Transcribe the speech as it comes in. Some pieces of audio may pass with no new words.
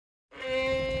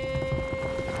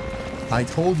I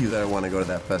told you that I want to go to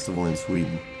that festival in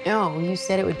Sweden. No, you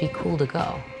said it would be cool to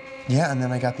go. Yeah, and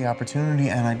then I got the opportunity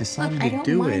and I decided to do it. I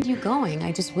don't mind you going.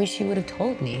 I just wish you would have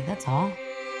told me, that's all.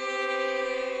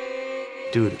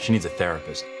 Dude, she needs a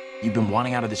therapist. You've been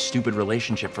wanting out of this stupid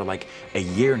relationship for like a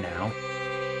year now.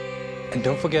 And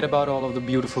don't forget about all of the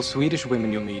beautiful Swedish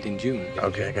women you'll meet in June.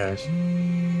 Okay, guys.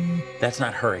 That's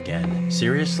not her again.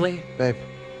 Seriously? Babe,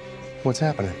 what's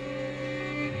happening?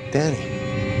 Danny.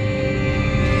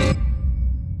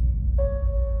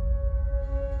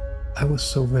 I was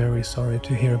so very sorry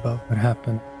to hear about what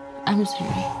happened. I'm sorry.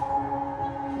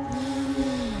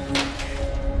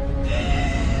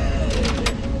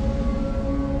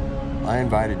 I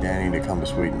invited Danny to come to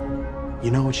Sweden.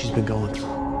 You know what she's been going through.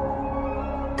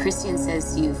 Christian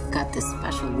says you've got this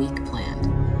special week planned.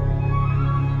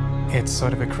 It's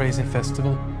sort of a crazy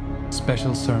festival.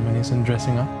 Special ceremonies and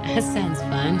dressing up. That sounds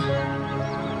fun.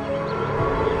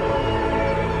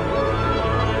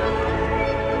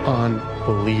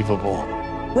 Unbelievable.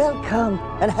 Welcome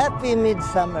and happy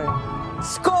midsummer.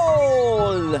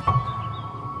 Skål!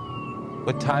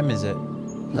 What time is it?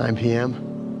 9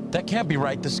 p.m. That can't be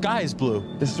right. The sky is blue.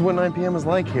 This is what 9 p.m. is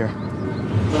like here.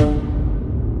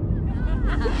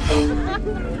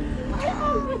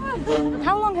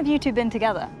 How long have you two been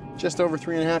together? Just over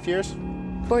 3.5 years.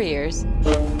 4 years.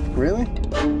 Really?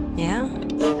 Yeah?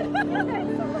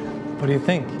 What do you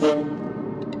think?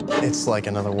 It's like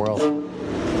another world.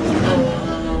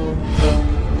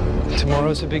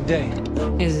 Tomorrow's a big day.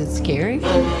 Is it scary?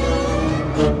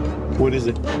 What is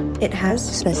it? It has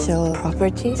special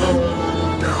properties.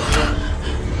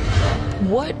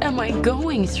 What am I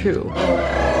going through?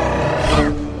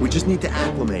 We just need to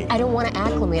acclimate. I don't want to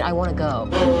acclimate, I want to go.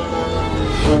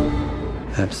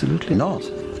 Absolutely not.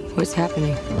 What's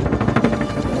happening?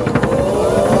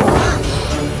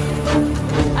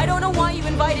 I don't know why you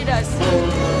invited us.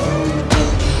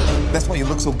 That's why you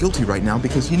look so guilty right now,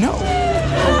 because you know.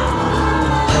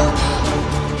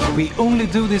 We only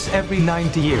do this every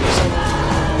 90 years.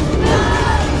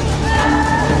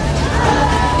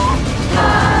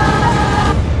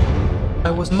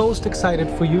 I was most excited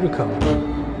for you to come.